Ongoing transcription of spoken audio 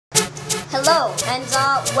Hello, and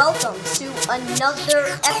welcome to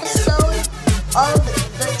another episode of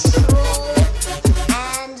the Troll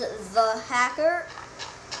and the Hacker.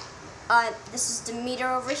 This is Demeter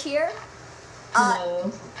over here. Hello.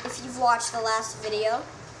 If you've watched the last video,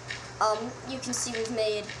 you can see we've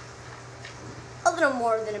made a little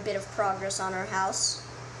more than a bit of progress on our house.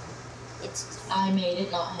 I made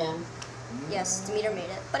it, not him. Yes, Demeter made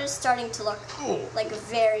it, but it's starting to look like a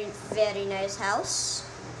very, very nice house.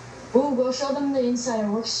 Ooh, go show them the inside. I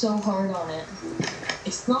worked so hard on it.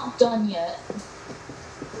 It's not done yet.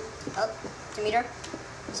 Oh, Demeter,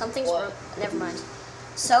 something's What? broke. Never mind.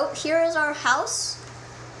 So here is our house.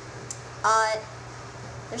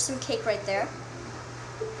 There's some cake right there.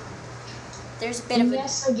 There's a bit And of a...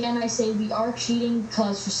 yes, again, I say we are cheating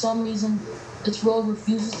because for some reason this world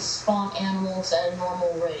refuses to spawn animals at a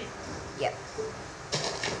normal rate. Yep.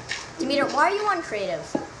 Demeter, why are you on creative?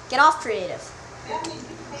 Get off creative.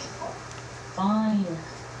 Fine.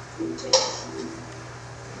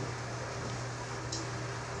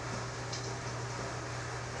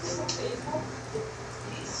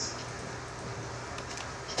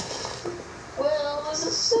 Well, this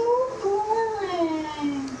is so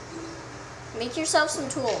boring. Make yourself some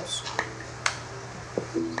tools.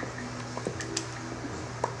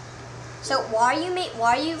 So why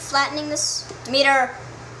are you flattening this, Demeter?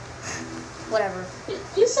 Whatever.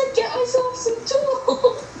 You said get myself some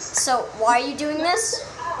tools. So why are you doing this?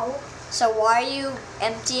 Ow. So why are you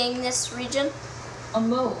emptying this region? A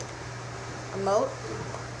moat. A moat?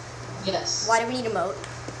 Yes. Why do we need a moat?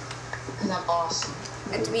 Because I'm awesome.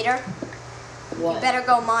 And Demeter, What? you better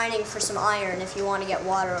go mining for some iron if you want to get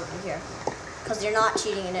water over here. Because you're not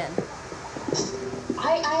cheating it in.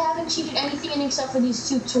 I haven't cheated anything in except for these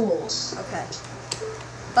two tools. Okay.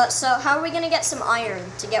 But so how are we going to get some iron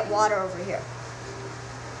to get water over here?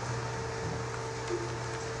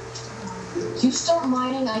 You start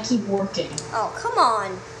mining, I keep working. Oh, come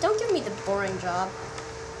on. Don't give me the boring job.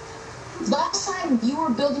 Last time you were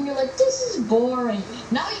building, you're like, this is boring.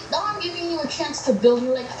 Now I'm giving you a chance to build,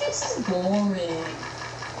 you're like, this is boring.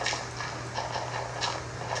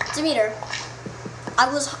 Demeter, I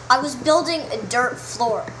was building a dirt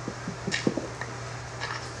floor.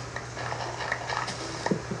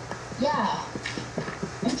 Yeah.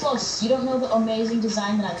 And plus, you don't know the amazing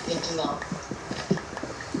design that I'm thinking of.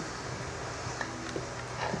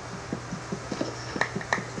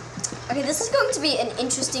 Okay, this is going to be an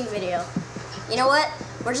interesting video. You know what?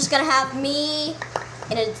 We're just going to have me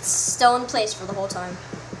in a stone place for the whole time.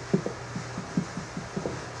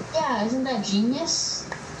 Yeah, isn't that genius?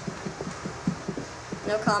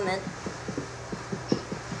 No comment.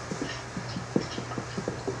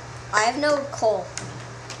 I have no coal.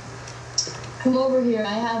 Come over here,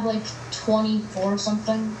 I have like 24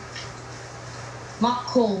 something. Not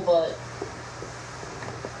coal, but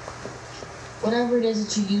whatever it is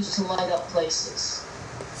that you use to light up places.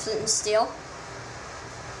 Flint and steel.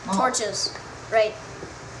 Oh. Torches. Right.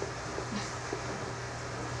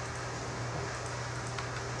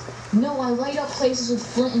 No, I light up places with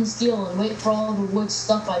flint and steel and wait for all the wood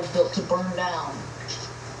stuff I built to burn down.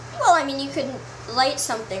 Well, I mean, you could light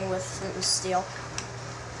something with flint and steel.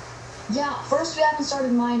 Yeah, first we haven't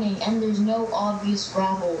started mining and there's no obvious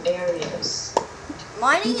gravel areas.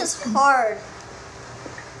 Mining is hard.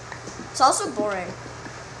 It's also boring.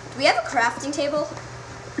 Do we have a crafting table?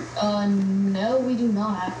 No, we do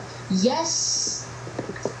not. Yes!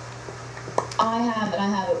 I have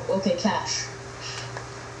it. Okay, cash.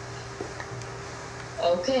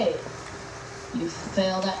 Okay. You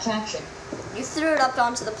failed at catching. You threw it up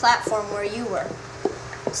onto the platform where you were.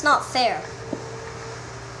 It's not fair.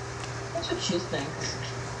 That's what she thinks.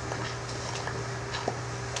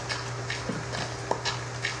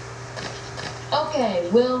 Okay,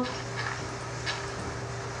 Will.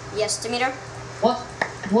 Yes, Demeter?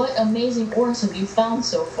 What amazing ores have you found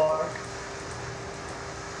so far?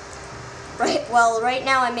 Right, well, right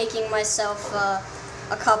now I'm making myself a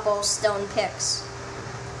couple stone picks.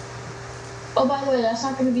 Oh, by the way, that's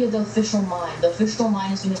not going to be the official mine. The official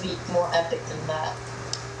mine is going to be more epic than that.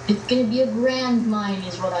 It's going to be a grand mine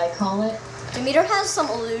is what I call it. Demeter has some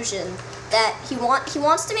illusion that he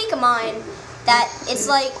wants to make a mine that it's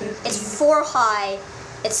 4 high,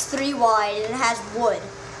 it's 3 wide, and it has wood.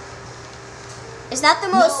 Is that the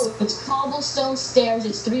most... No, it's cobblestone stairs,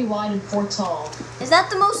 it's 3 wide and 4 tall. Is that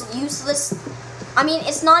the most useless... I mean,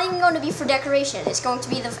 it's not even going to be for decoration. It's going to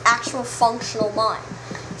be the actual functional mine.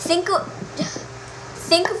 Think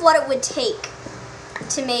of what it would take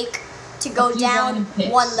to go down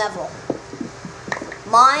 1 level.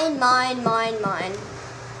 Mine.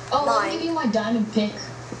 Oh, let me give you my diamond pick.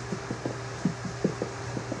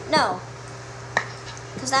 No.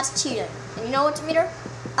 because that's cheating. And you know what, Demeter?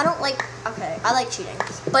 I don't like, okay, I like cheating,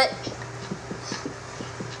 but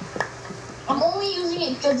I'm only using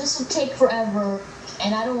it because this will take forever,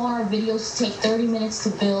 and I don't want our videos to take 30 minutes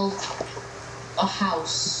to build a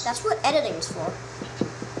house. that's what editing's for.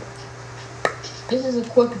 This is a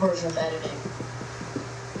quick version of editing.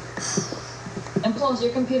 And plus,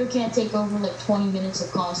 your computer can't take over like 20 minutes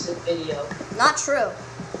of constant video. Not true.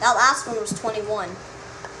 That last one was 21.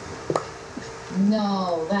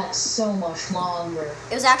 No, that's so much longer.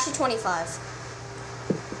 It was actually 25.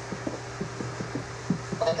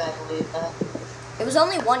 Like, I believe that. It was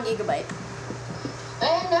only 1 gigabyte.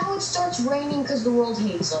 And now it starts raining because the world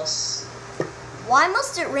hates us. Why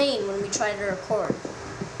must it rain when we try to record?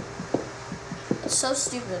 It's so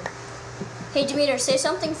stupid. Hey, Demeter, say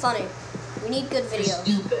something funny. We need good You're videos.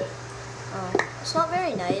 stupid. Oh, it's not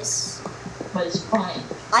very nice. But it's fine.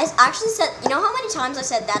 I actually said, you know how many times I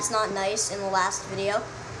said that's not nice in the last video?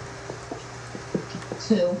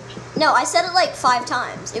 2. No, I said it like 5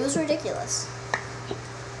 times. It was ridiculous.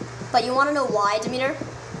 But you want to know why, Demeter?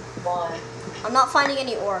 Why? I'm not finding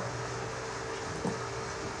any ore.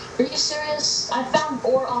 Are you serious? I found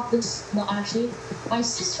ore off this... No, actually, my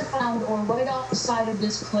sister found ore right off the side of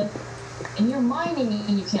this cliff. And you're mining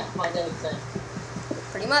and you can't find anything.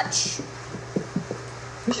 Pretty much.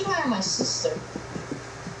 We should hire my sister.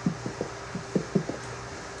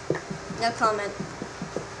 No comment.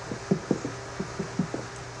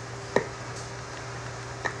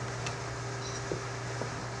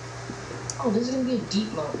 Oh, this is gonna be a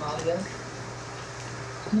deep mode, Nadia.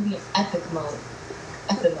 It's gonna be an epic mode.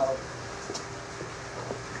 Epic mode.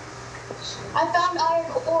 I found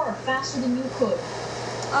iron ore faster than you could.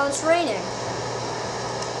 Oh, it's raining.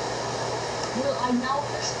 Well, I now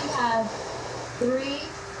officially have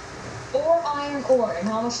 4 iron ore. And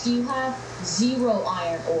how much do you have? 0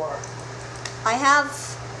 iron ore. I have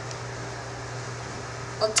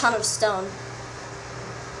a ton of stone.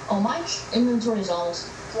 Oh, my inventory is almost...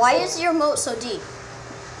 Why is your moat so deep?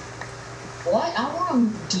 What? I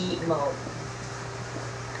want a deep mode.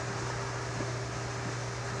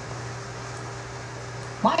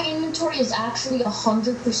 My inventory is actually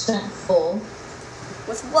 100% full.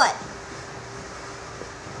 With what?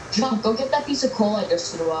 John, go get that piece of coal I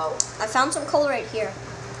just threw out. I found some coal right here.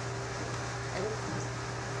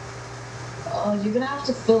 And You're gonna have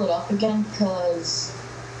to fill it up again, cause...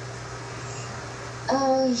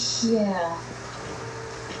 yeah.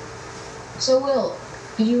 So, Will,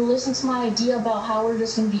 did you listen to my idea about how we're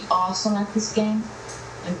just gonna be awesome at this game?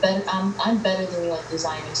 I'm better than you at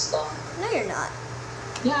designing stuff. no, you're not.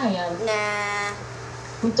 Yeah, I am. Nah.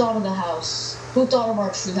 Who thought of the house? Who thought of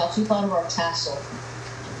our treehouse? Who thought of our castle?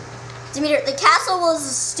 Demeter, the castle was a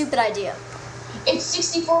stupid idea. It's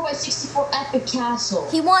 64 by 64 epic castle.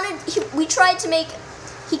 He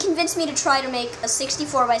convinced me to try to make a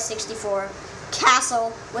 64 by 64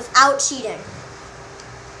 castle without cheating.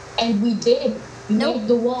 And we did. We Nope. made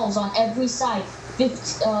the walls on every side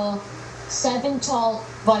 7 tall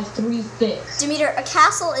by 3 thick. Demeter, a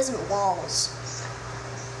castle isn't walls.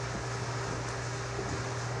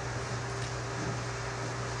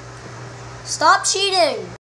 Stop cheating!